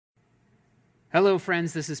Hello,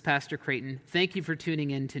 friends. This is Pastor Creighton. Thank you for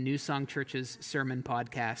tuning in to New Song Church's sermon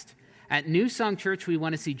podcast. At New Song Church, we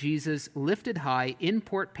want to see Jesus lifted high in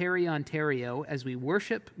Port Perry, Ontario, as we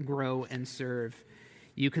worship, grow, and serve.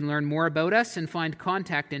 You can learn more about us and find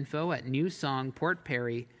contact info at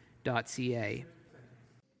newsongportperry.ca.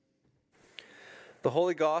 The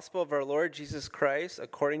Holy Gospel of our Lord Jesus Christ,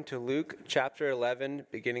 according to Luke chapter 11,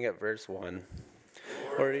 beginning at verse 1.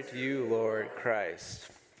 Glory to you, Lord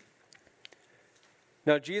Christ.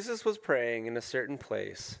 Now Jesus was praying in a certain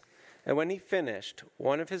place, and when he finished,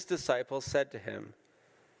 one of his disciples said to him,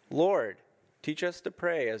 "Lord, teach us to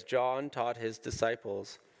pray as John taught his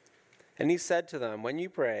disciples." And he said to them, "When you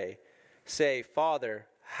pray, say, 'Father,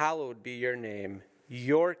 hallowed be your name,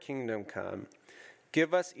 your kingdom come.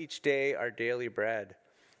 Give us each day our daily bread,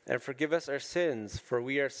 and forgive us our sins, for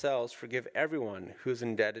we ourselves forgive everyone who is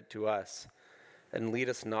indebted to us. And lead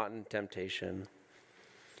us not into temptation.'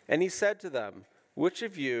 And he said to them, 'Which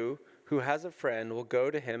of you who has a friend will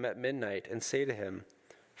go to him at midnight and say to him,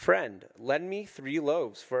 "Friend, lend me 3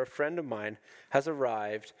 loaves, for a friend of mine has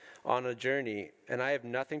arrived on a journey, and I have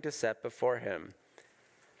nothing to set before him"?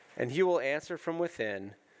 And he will answer from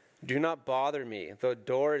within, "Do not bother me. The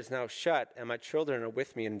door is now shut, and my children are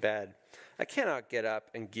with me in bed. I cannot get up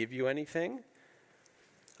and give you anything"?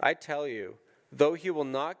 I tell you, though he will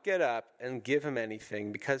not get up and give him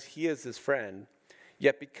anything because he is his friend,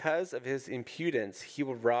 yet because of his impudence, he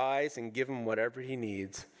will rise and give him whatever he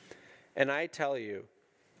needs. And I tell you,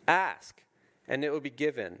 ask, and it will be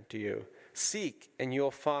given to you. Seek, and you will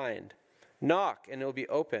find. Knock, and it will be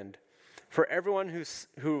opened. For everyone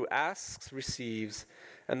who asks receives,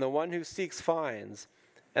 and the one who seeks finds,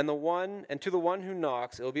 and to the one who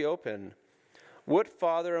knocks it will be open. What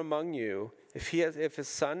father among you, if his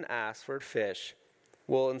son asks for a fish,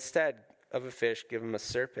 will instead of a fish give him a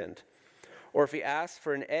serpent? Or if he asks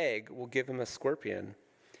for an egg, will give him a scorpion?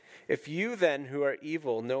 If you then, who are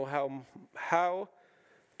evil, know how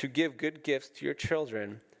to give good gifts to your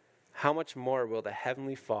children, how much more will the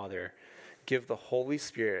Heavenly Father give the Holy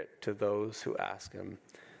Spirit to those who ask him?"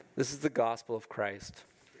 This is the gospel of Christ.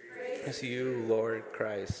 Praise to you, Lord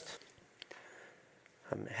Christ.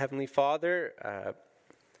 Heavenly Father,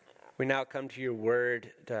 we now come to your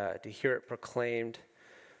word to hear it proclaimed.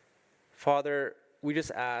 Father, we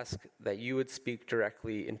just ask that you would speak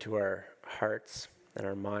directly into our hearts and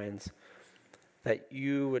our minds, that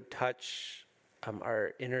you would touch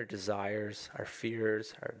our inner desires, our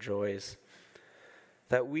fears, our joys,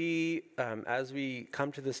 that we, as we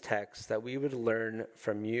come to this text, that we would learn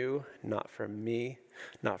from you, not from me,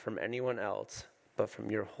 not from anyone else, but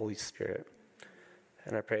from your Holy Spirit.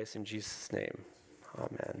 And I pray this in Jesus' name.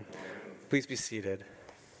 Amen. Please be seated.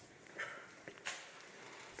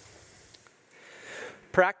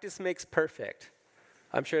 Practice makes perfect.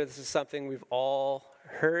 I'm sure this is something we've all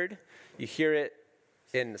heard. You hear it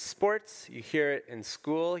in sports, you hear it in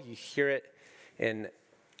school, you hear it in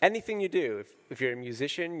anything you do. If you're a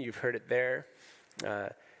musician, you've heard it there.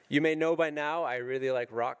 You may know by now, I really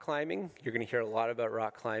like rock climbing. You're going to hear a lot about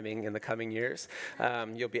rock climbing in the coming years.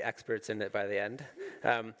 You'll be experts in it by the end.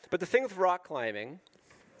 But the thing with rock climbing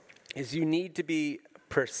is you need to be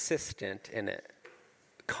persistent in it.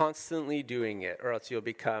 Constantly doing it, or else you'll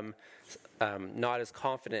become not as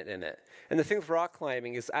confident in it. And the thing with rock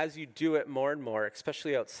climbing is as you do it more and more,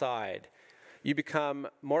 especially outside, you become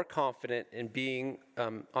more confident in being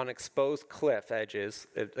on exposed cliff edges,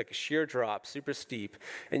 like a sheer drop, super steep,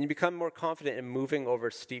 and you become more confident in moving over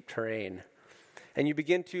steep terrain. And you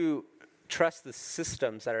begin to trust the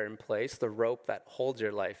systems that are in place, the rope that holds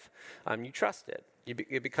your life. You trust it.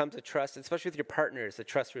 It becomes a trust, especially with your partners, a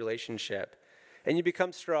trust relationship. And you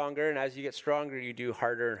become stronger, and as you get stronger, you do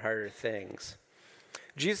harder and harder things.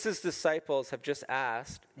 Jesus' disciples have just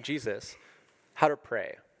asked Jesus how to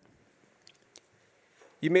pray.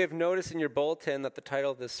 You may have noticed in your bulletin that the title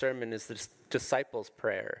of this sermon is the Disciples'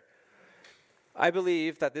 Prayer. I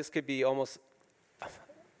believe that this could be almost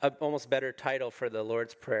better title for the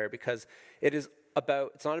Lord's Prayer because it's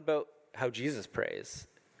not about how Jesus prays.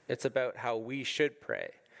 It's about how we should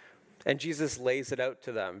pray. And Jesus lays it out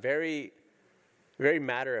to them very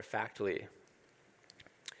matter-of-factly.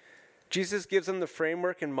 Jesus gives them the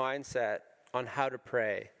framework and mindset on how to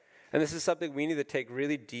pray. And this is something we need to take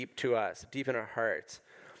really deep to us, deep in our hearts.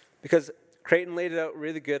 Because Creighton laid it out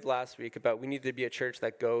really good last week about we need to be a church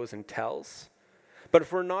that goes and tells. But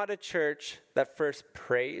if we're not a church that first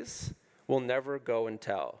prays, we'll never go and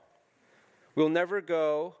tell. We'll never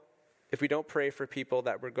go if we don't pray for people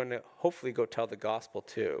that we're going to hopefully go tell the gospel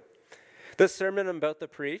to. This sermon I'm about to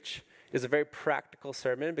preach is a very practical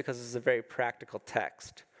sermon because it's a very practical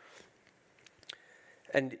text.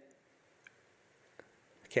 And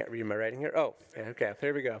Can't read my writing here. Oh, okay,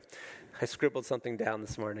 there we go. I scribbled something down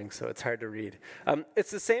this morning, so it's hard to read. It's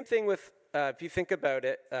the same thing with, if you think about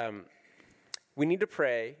it, we need to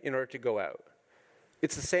pray in order to go out.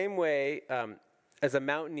 It's the same way as a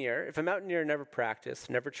mountaineer. If a mountaineer never practiced,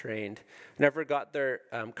 never trained, never got their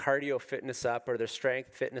cardio fitness up or their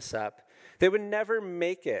strength fitness up, they would never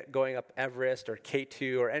make it going up Everest or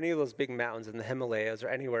K2 or any of those big mountains in the Himalayas or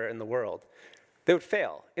anywhere in the world. They would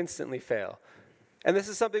fail, instantly fail. And this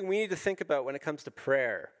is something we need to think about when it comes to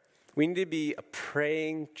prayer. We need to be a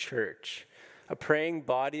praying church, a praying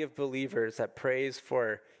body of believers that prays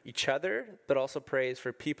for each other, but also prays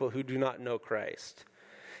for people who do not know Christ.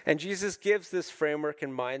 And Jesus gives this framework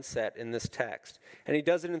and mindset in this text. And he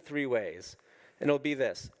does it in 3 ways. And it'll be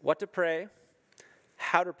this: what to pray,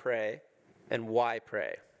 how to pray, and why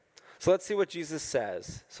pray. So let's see what Jesus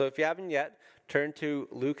says. So if you haven't yet, turn to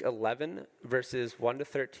Luke 11, verses 1 to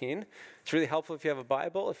 13. It's really helpful if you have a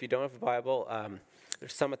Bible. If you don't have a Bible,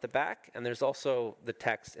 there's some at the back, and there's also the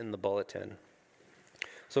text in the bulletin.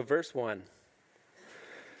 So verse 1.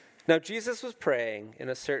 Now Jesus was praying in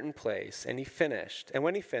a certain place, and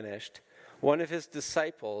when he finished, one of his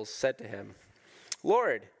disciples said to him,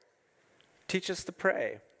 "Lord, teach us to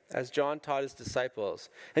pray, as John taught his disciples."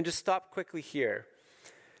 And just stop quickly here.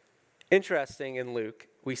 Interesting, in Luke,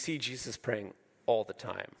 we see Jesus praying all the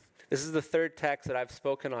time. This is the 3rd text that I've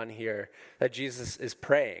spoken on here that Jesus is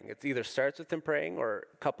praying. It either starts with him praying or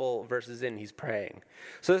a couple verses in, he's praying.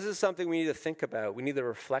 So this is something we need to think about. We need to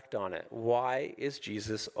reflect on it. Why is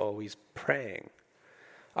Jesus always praying?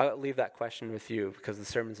 I'll leave that question with you because the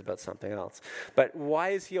sermon's about something else. But why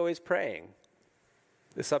is he always praying?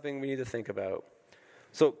 It's something we need to think about.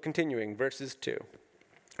 So continuing, verse 2.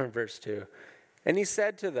 And he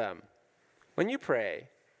said to them, "When you pray,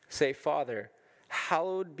 say, 'Father,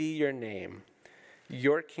 hallowed be your name.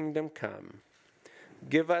 Your kingdom come.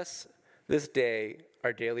 Give us this day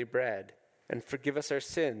our daily bread, and forgive us our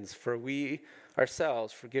sins, for we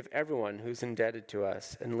ourselves forgive everyone who's indebted to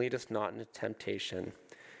us, and lead us not into temptation.'"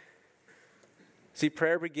 See,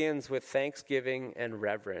 prayer begins with thanksgiving and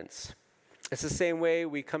reverence. It's the same way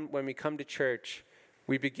when we come to church,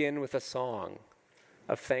 we begin with a song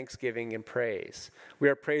of thanksgiving and praise. We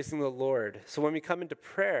are praising the Lord. So when we come into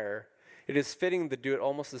prayer, it is fitting to do it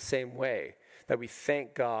almost the same way, that we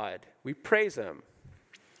thank God. We praise him.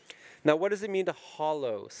 Now, what does it mean to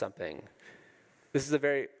hallow something? It's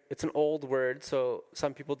an old word, so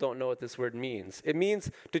some people don't know what this word means. It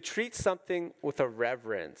means to treat something with a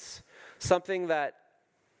reverence, something that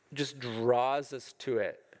just draws us to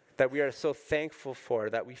it, that we are so thankful for,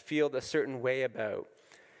 that we feel a certain way about.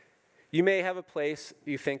 You may have a place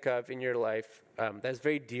you think of in your life that's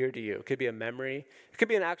very dear to you. It could be a memory. It could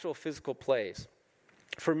be an actual physical place.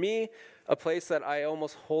 For me, a place that I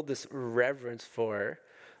almost hold this reverence for,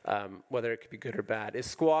 whether it could be good or bad, is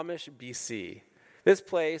Squamish, BC. This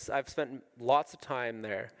place, I've spent lots of time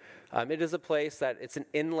there. It is a place that it's an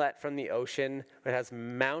inlet from the ocean. It has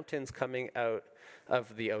mountains coming out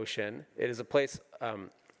of the ocean. It is a place that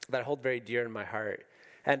I hold very dear in my heart.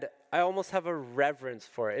 And I almost have a reverence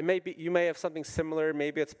for it. You may have something similar.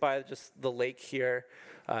 Maybe it's by just the lake here.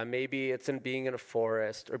 Maybe it's in being in a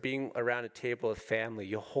forest or being around a table with family.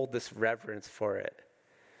 You hold this reverence for it.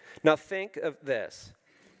 Now think of this.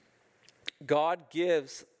 God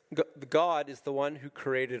is the one who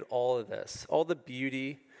created all of this, all the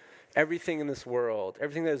beauty, everything in this world,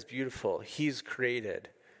 everything that is beautiful, he's created.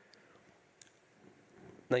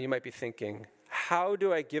 Now you might be thinking, how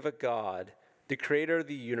do I give a God, the creator of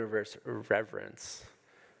the universe, reverence?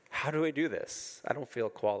 How do I do this? I don't feel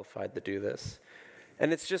qualified to do this.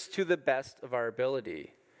 And it's just to the best of our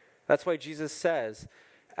ability. That's why Jesus says,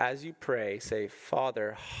 as you pray, say,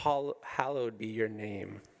 "Father, hallowed be your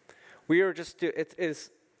name." It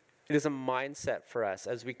is a mindset for us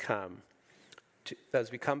as we come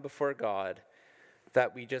before God,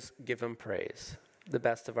 that we just give him praise, the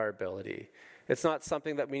best of our ability. It's not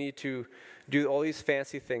something that we need to do all these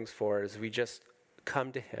fancy things for, as we just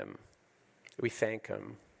come to him. We thank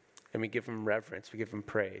him, and we give him reverence, we give him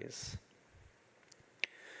praise.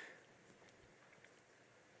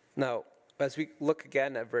 Now, as we look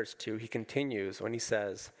again at verse 2, he continues when he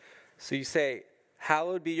says, so you say,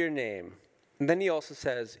 "Hallowed be your name." And then he also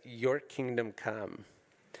says, "Your kingdom come."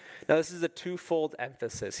 Now, this is a twofold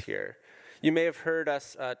emphasis here. You may have heard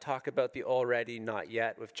us talk about the already, not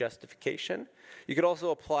yet with justification. You could also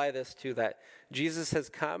apply this to that Jesus has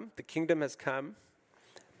come, the kingdom has come,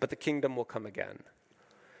 but the kingdom will come again.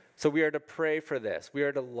 So we are to pray for this. We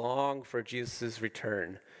are to long for Jesus'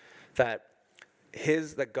 return, that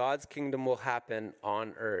God's kingdom will happen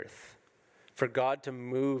on earth, for God to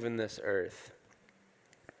move in this earth.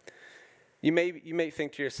 You may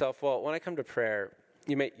think to yourself, well, when I come to prayer,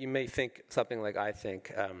 you may think something like I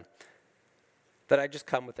think, that I just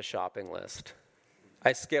come with a shopping list.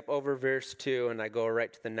 I skip over verse 2 and I go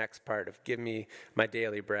right to the next part of give me my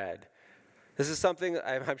daily bread. This is something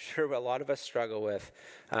I'm sure a lot of us struggle with.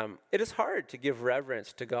 It is hard to give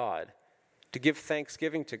reverence to God, to give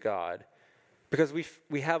thanksgiving to God, because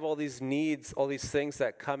we have all these needs, all these things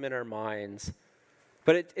that come in our minds.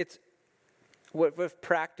 But it's with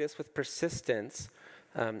practice, with persistence,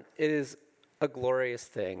 it is a glorious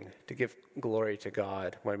thing to give glory to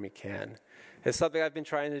God when we can. It's something I've been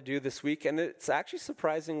trying to do this week, and it's actually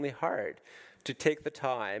surprisingly hard to take the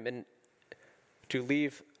time and to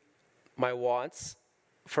leave my wants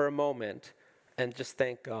for a moment and just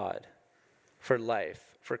thank God for life,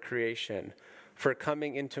 for creation, for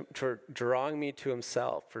drawing me to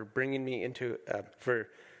himself, for bringing me into, for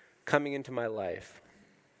coming into my life.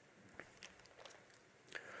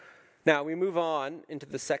 Now we move on into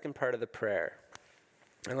the second part of the prayer,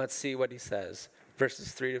 and let's see what he says.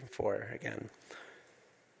 Verses 3 to 4 again.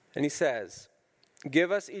 And he says,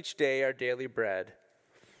 "Give us each day our daily bread,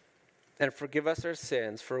 and forgive us our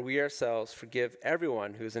sins, for we ourselves forgive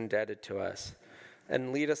everyone who is indebted to us.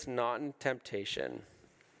 And lead us not in temptation."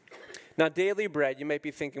 Now, daily bread, you might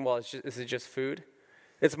be thinking, well, is it just food?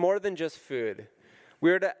 It's more than just food.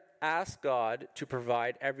 We are to ask God to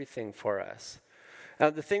provide everything for us.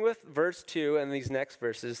 Now, the thing with verse 2 and these next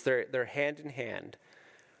verses, they're hand in hand.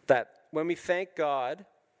 That when we thank God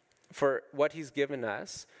for what he's given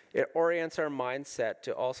us, it orients our mindset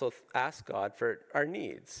to also ask God for our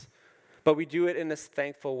needs. But we do it in this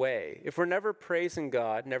thankful way. If we're never praising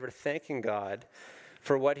God, never thanking God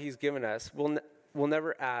for what he's given us, we'll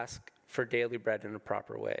never ask for daily bread in a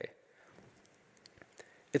proper way.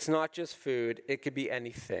 It's not just food. It could be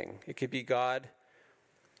anything. It could be, God,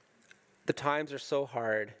 the times are so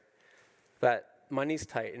hard that money's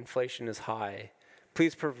tight, inflation is high.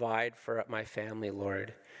 Please provide for my family,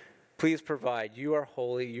 Lord. Please provide. You are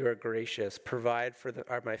holy. You are gracious. Provide for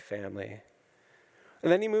my family.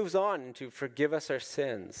 And then he moves on to forgive us our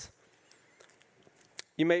sins.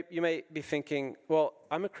 You may be thinking, well,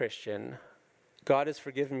 I'm a Christian. God has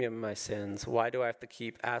forgiven me of my sins. Why do I have to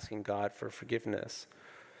keep asking God for forgiveness?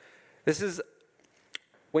 This is,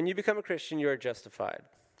 when you become a Christian, you are justified.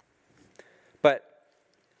 But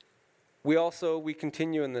we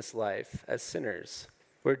continue in this life as sinners.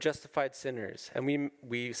 We're justified sinners, and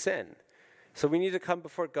we sin. So we need to come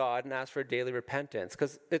before God and ask for daily repentance,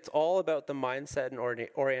 because it's all about the mindset and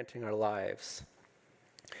orienting our lives.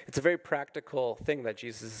 It's a very practical thing that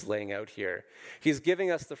Jesus is laying out here. He's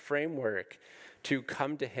giving us the framework to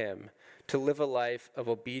come to him, to live a life of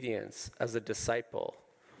obedience as a disciple.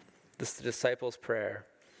 This is the disciple's prayer.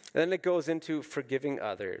 And then it goes into forgiving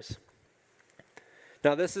others.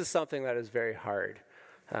 Now, this is something that is very hard.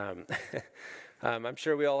 I'm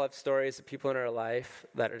sure we all have stories of people in our life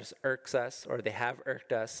that just irks us, or they have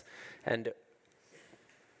irked us, and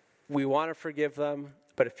we want to forgive them,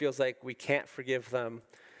 but it feels like we can't forgive them.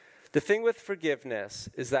 The thing with forgiveness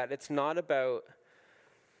is that it's not about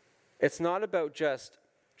just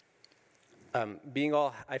being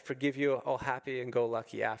I forgive you, all happy and go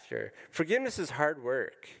lucky after. Forgiveness is hard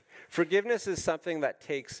work. Forgiveness is something that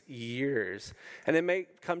takes years, and it may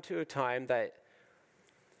come to a time that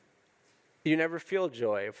you never feel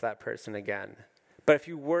joy with that person again. But if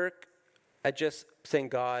you work at just saying,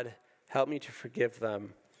 God, help me to forgive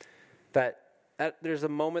them, that there's a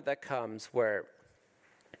moment that comes where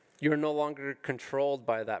you're no longer controlled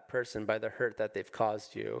by that person, by the hurt that they've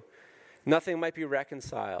caused you. Nothing might be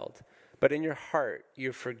reconciled, but in your heart,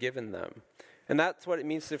 you've forgiven them. And that's what it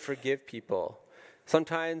means to forgive people.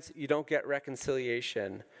 Sometimes you don't get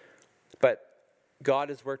reconciliation, but God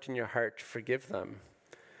has worked in your heart to forgive them.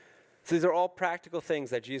 So these are all practical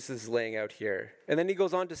things that Jesus is laying out here. And then he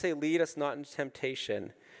goes on to say, lead us not into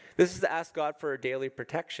temptation. This is to ask God for a daily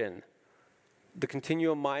protection. The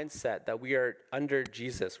continual mindset that we are under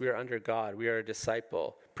Jesus, we are under God, we are a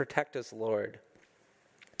disciple. Protect us, Lord.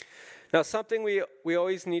 Now, something we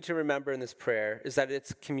always need to remember in this prayer is that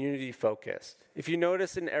it's community focused. If you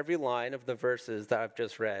notice in every line of the verses that I've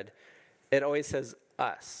just read, it always says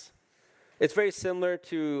us. It's very similar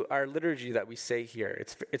to our liturgy that we say here.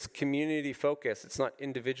 It's community focused. It's not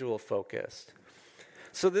individual focused.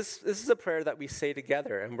 So this is a prayer that we say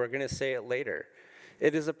together, and we're going to say it later.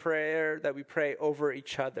 It is a prayer that we pray over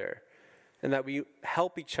each other, and that we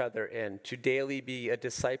help each other in to daily be a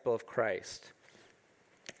disciple of Christ.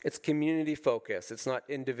 It's community focused. It's not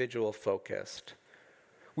individual focused.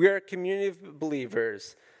 We are a community of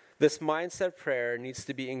believers. This mindset prayer needs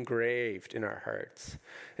to be engraved in our hearts.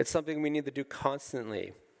 It's something we need to do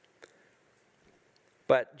constantly.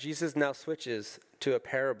 But Jesus now switches to a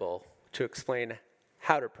parable to explain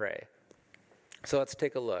how to pray. So let's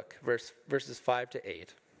take a look, verses 5 to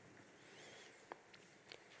 8.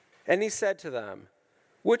 And he said to them,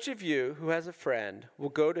 "Which of you who has a friend will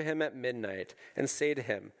go to him at midnight and say to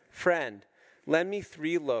him, 'Friend, lend me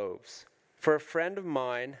 3 loaves, for a friend of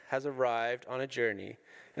mine has arrived on a journey,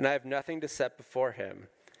 and I have nothing to set before him?'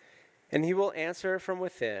 And he will answer from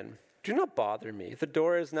within, 'Do not bother me. The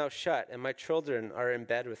door is now shut, and my children are in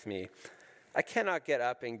bed with me. I cannot get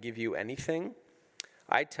up and give you anything.'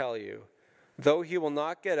 I tell you, though he will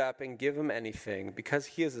not get up and give him anything because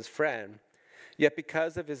he is his friend, yet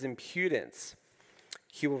because of his impudence,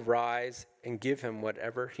 he will rise and give him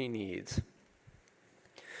whatever he needs."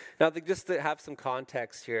 Now, just to have some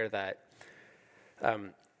context here, that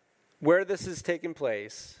where this is taking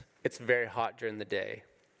place, it's very hot during the day,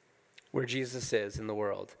 where Jesus is in the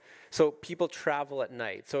world. So people travel at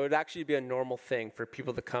night. So it would actually be a normal thing for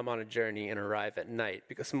people to come on a journey and arrive at night,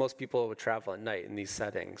 because most people would travel at night in these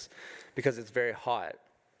settings because it's very hot.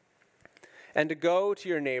 And to go to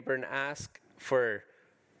your neighbor and ask for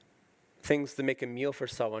things to make a meal for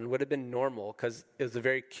someone would have been normal because it was a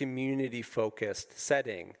very community-focused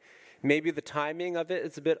setting. Maybe the timing of it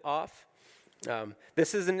is a bit off.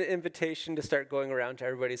 This is an invitation to start going around to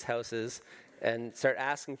everybody's houses and start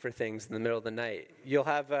asking for things in the middle of the night. You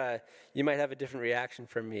might have a different reaction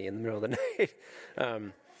from me in the middle of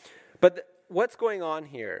the night. What's going on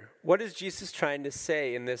here? What is Jesus trying to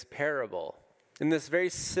say in this parable? In this very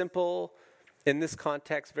simple, in this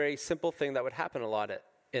context, very simple thing that would happen a lot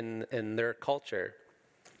in their culture.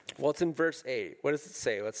 Well, it's in verse 8. What does it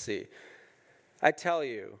say? Let's see. "I tell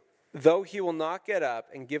you, though he will not get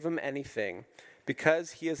up and give him anything,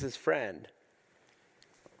 because he is his friend,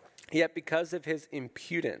 yet because of his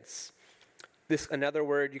impudence," another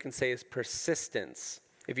word you can say is persistence.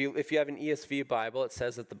 If you have an ESV Bible, it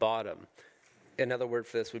says at the bottom. Another word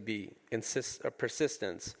for this would be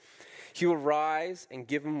persistence. "He will rise and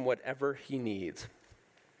give him whatever he needs."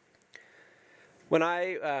 When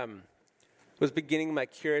I was beginning my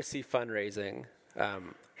Curacy fundraising,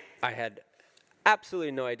 I had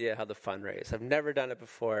absolutely no idea how to fundraise. I've never done it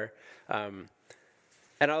before.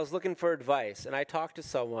 And I was looking for advice. And I talked to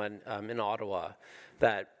someone in Ottawa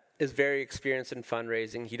that is very experienced in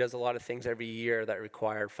fundraising. He does a lot of things every year that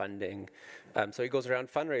require funding. So he goes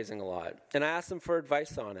around fundraising a lot. And I asked him for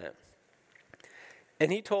advice on it.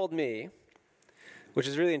 And he told me, which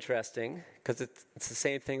is really interesting, because it's the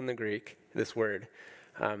same thing in the Greek, this word.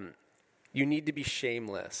 You need to be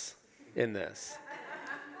shameless in this.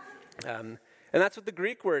 And that's what the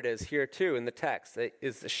Greek word is here too in the text. It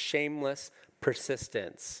is the shameless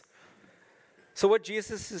persistence. So what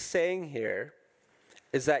Jesus is saying here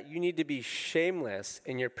is that you need to be shameless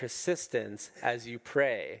in your persistence as you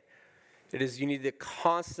pray. It is you need to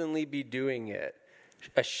constantly be doing it.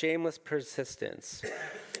 A shameless persistence.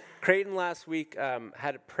 Creighton last week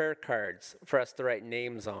had prayer cards for us to write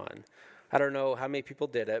names on. I don't know how many people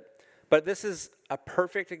did it, but this is a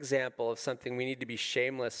perfect example of something we need to be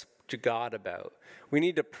shameless to God about. We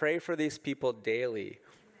need to pray for these people daily.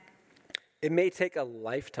 It may take a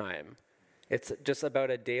lifetime. It's just about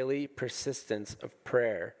a daily persistence of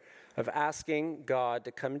prayer, of asking God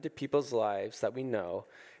to come into people's lives that we know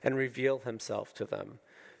and reveal himself to them,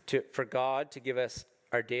 for God to give us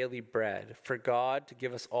our daily bread, for God to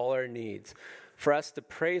give us all our needs, for us to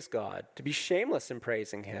praise God, to be shameless in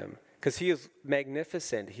praising him, because he is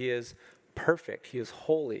magnificent, he is perfect, he is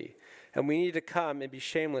holy, and we need to come and be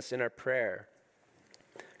shameless in our prayer.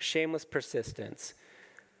 Shameless persistence.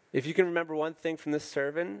 If you can remember one thing from this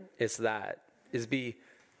sermon, it's be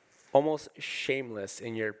almost shameless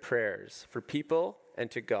in your prayers for people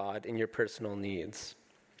and to God in your personal needs.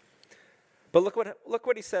 But look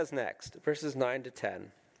what he says next, verses 9 to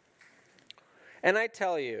 10. "And I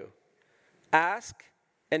tell you, ask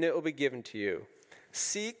and it will be given to you.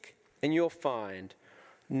 Seek and you'll find.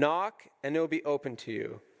 Knock and it will be open to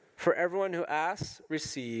you. For everyone who asks,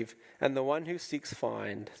 receive, and the one who seeks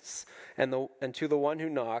finds, and to the one who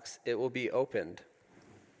knocks, it will be opened."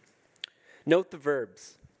 Note the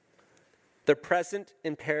verbs. They're present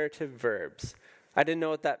imperative verbs. I didn't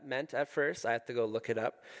know what that meant at first. I had to go look it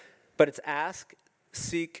up. But it's ask,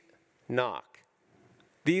 seek, knock.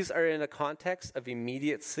 These are in a context of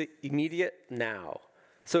immediate now.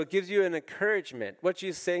 So it gives you an encouragement. What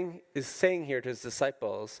Jesus is saying here to his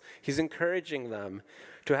disciples, he's encouraging them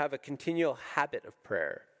to have a continual habit of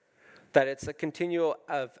prayer. That it's a continual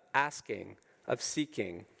of asking, of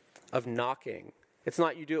seeking, of knocking. It's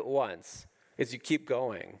not you do it once. It's you keep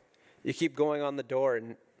going. You keep going on the door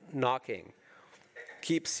and knocking.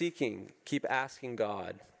 Keep seeking. Keep asking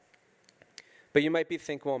God. But you might be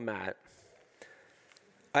thinking, well, Matt,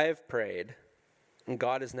 I have prayed, and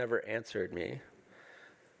God has never answered me.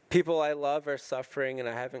 People I love are suffering,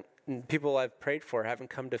 and people I've prayed for haven't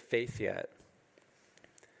come to faith yet.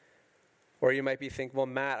 Or you might be thinking, well,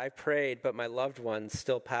 Matt, I prayed, but my loved ones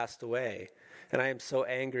still passed away, and I am so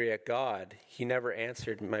angry at God. He never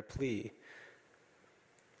answered my plea.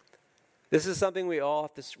 This is something we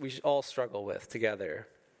all struggle with together.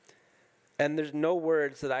 And there's no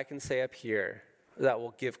words that I can say up here that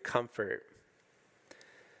will give comfort.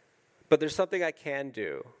 But there's something I can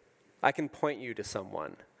do. I can point you to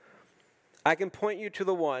someone. I can point you to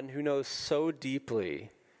the one who knows so deeply,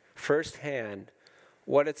 firsthand,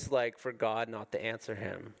 what it's like for God not to answer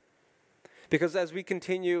him. Because as we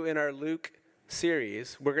continue in our Luke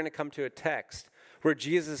series, we're going to come to a text where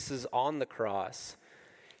Jesus is on the cross.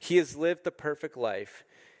 He has lived the perfect life.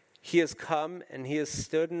 He has come and he has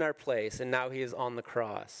stood in our place, and now he is on the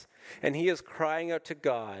cross. And he is crying out to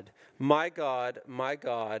God, my God,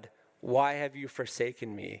 why have you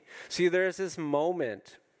forsaken me? See, there's this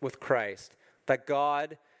moment with Christ that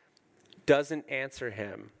God doesn't answer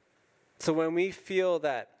him. So when we feel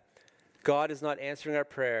that God is not answering our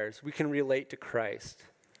prayers, we can relate to Christ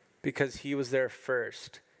because he was there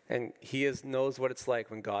first, and he knows what it's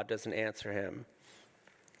like when God doesn't answer him.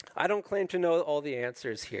 I don't claim to know all the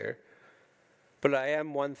answers here, but I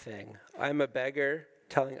am one thing. I'm a beggar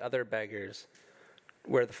telling other beggars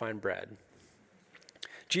where to find bread.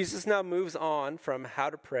 Jesus now moves on from how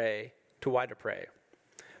to pray to why to pray.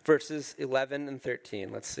 Verses 11 and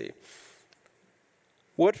 13, let's see.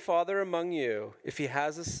 What father among you, if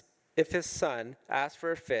his son asks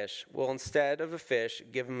for a fish, will instead of a fish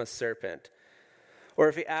give him a serpent? Or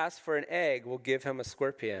if he asks for an egg, will give him a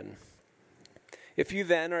scorpion? If you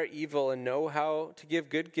then are evil and know how to give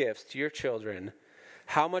good gifts to your children,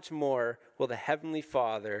 how much more will the Heavenly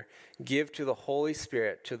Father give to the Holy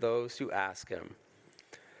Spirit to those who ask him?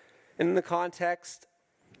 In the context,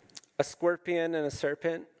 a scorpion and a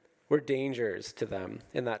serpent were dangers to them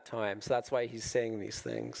in that time. So that's why he's saying these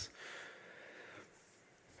things.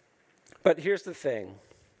 But here's the thing.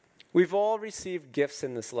 We've all received gifts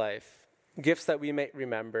in this life, gifts that we may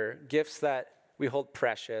remember, gifts that we hold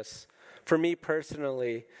precious. For me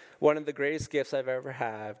personally, one of the greatest gifts I've ever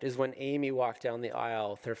had is when Amy walked down the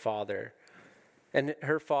aisle with her father. And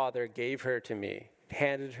her father gave her to me,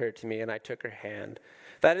 handed her to me, and I took her hand.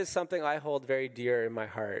 That is something I hold very dear in my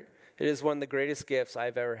heart. It is one of the greatest gifts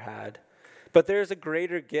I've ever had. But there is a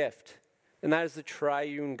greater gift, and that is the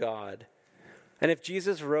triune God. And if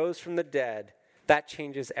Jesus rose from the dead, that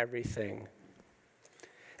changes everything.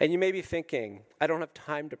 And you may be thinking, I don't have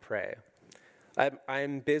time to pray.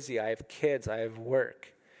 I'm busy. I have kids. I have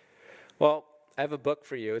work. Well, I have a book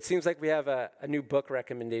for you. It seems like we have a new book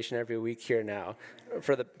recommendation every week here now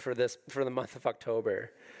for the month of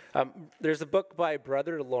October. There's a book by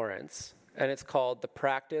Brother Lawrence, and it's called The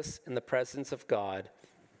Practice in the Presence of God.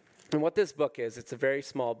 And what this book is, it's a very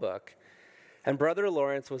small book. And Brother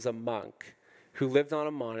Lawrence was a monk who lived on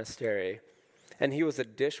a monastery, and he was a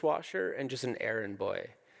dishwasher and just an errand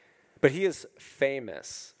boy. But he is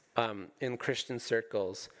famous in Christian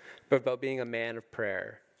circles about being a man of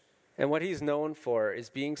prayer. And what he's known for is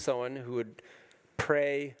being someone who would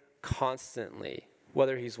pray constantly,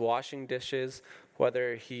 whether he's washing dishes,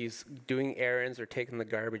 whether he's doing errands or taking the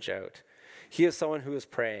garbage out. He is someone who is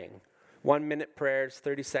praying. 1-minute prayers,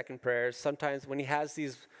 30-second prayers. Sometimes when he has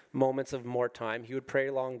these moments of more time, he would pray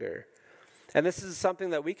longer. And this is something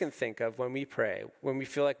that we can think of when we pray, when we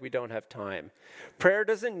feel like we don't have time. Prayer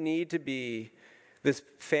doesn't need to be this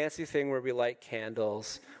fancy thing where we light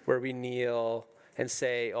candles, where we kneel and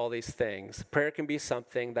say all these things. Prayer can be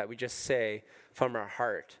something that we just say from our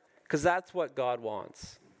heart, because that's what God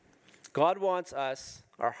wants. God wants us,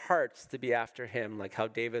 our hearts, to be after him, like how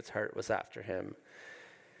David's heart was after him.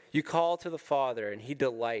 You call to the Father, and he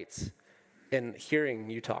delights in hearing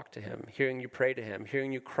you talk to him, hearing you pray to him,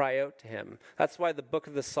 hearing you cry out to him. That's why the book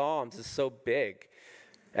of the Psalms is so big,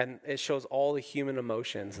 and it shows all the human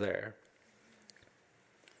emotions there.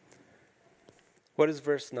 What does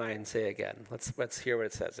verse 9 say again? Let's hear what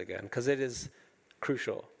it says again, because it is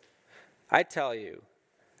crucial. I tell you,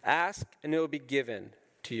 ask and it will be given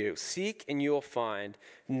to you. Seek and you will find.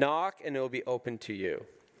 Knock and it will be opened to you.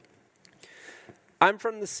 I'm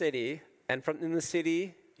from the city, and in the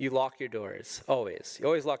city, you lock your doors, always. You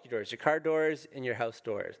always lock your doors, your car doors and your house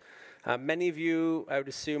doors. Many of you, I would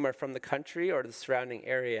assume, are from the country or the surrounding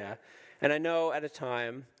area. And I know at a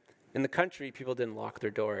time, in the country, people didn't lock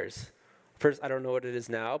their doors. First, I don't know what it is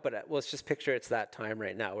now, but let's just picture it's that time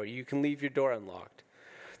right now where you can leave your door unlocked.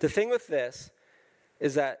 The thing with this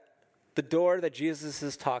is that the door that Jesus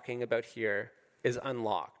is talking about here is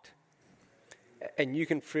unlocked, and you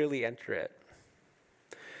can freely enter it.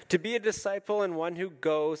 To be a disciple and one who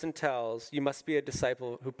goes and tells, you must be a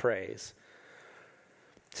disciple who prays.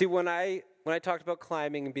 See, when I talked about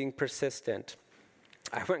climbing and being persistent,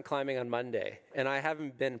 I went climbing on Monday, and I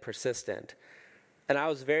haven't been persistent. And I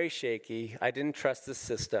was very shaky. I didn't trust the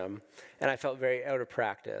system, and I felt very out of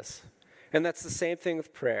practice. And that's the same thing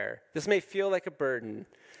with prayer. This may feel like a burden,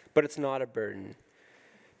 but it's not a burden.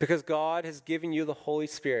 Because God has given you the Holy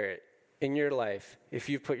Spirit in your life if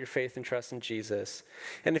you've put your faith and trust in Jesus.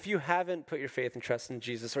 And if you haven't put your faith and trust in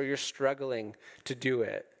Jesus, or you're struggling to do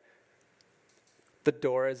it, the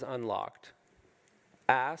door is unlocked.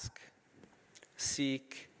 Ask,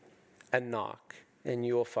 seek, and knock, and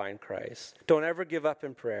you will find Christ. Don't ever give up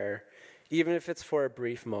in prayer, even if it's for a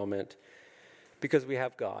brief moment, because we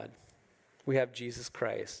have God. We have Jesus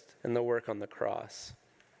Christ and the work on the cross.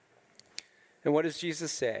 And what does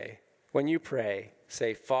Jesus say? When you pray,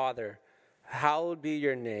 say, Father, hallowed be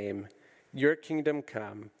your name, your kingdom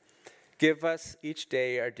come. Give us each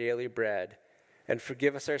day our daily bread, and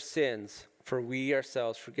forgive us our sins, for we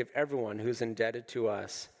ourselves forgive everyone who's indebted to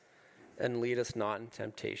us, and lead us not in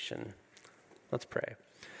temptation. Let's pray.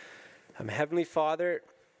 Heavenly Father,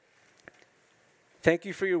 thank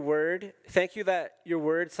you for your word. Thank you that your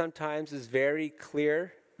word sometimes is very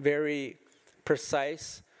clear, very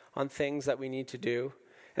precise on things that we need to do.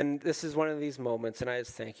 And this is one of these moments, and I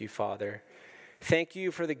just thank you, Father. Thank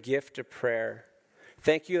you for the gift of prayer.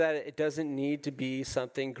 Thank you that it doesn't need to be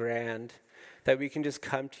something grand, that we can just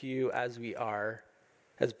come to you as we are,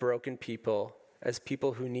 as broken people, as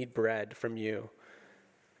people who need bread from you.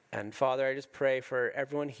 And Father, I just pray for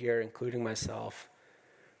everyone here, including myself,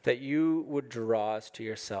 that you would draw us to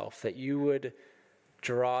yourself, that you would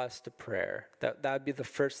draw us to prayer. That would be the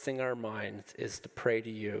first thing in our minds, is to pray to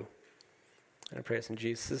you. And I pray this in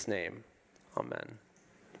Jesus' name. Amen.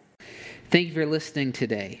 Thank you for listening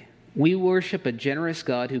today. We worship a generous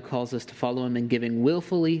God who calls us to follow him in giving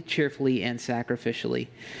willfully, cheerfully, and sacrificially.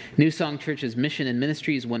 New Song Church's mission and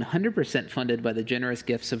ministry is 100% funded by the generous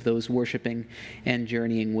gifts of those worshiping and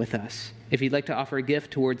journeying with us. If you'd like to offer a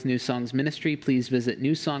gift towards New Song's ministry, please visit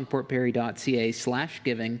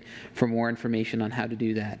newsongportperry.ca/giving for more information on how to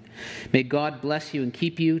do that. May God bless you and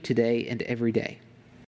keep you today and every day.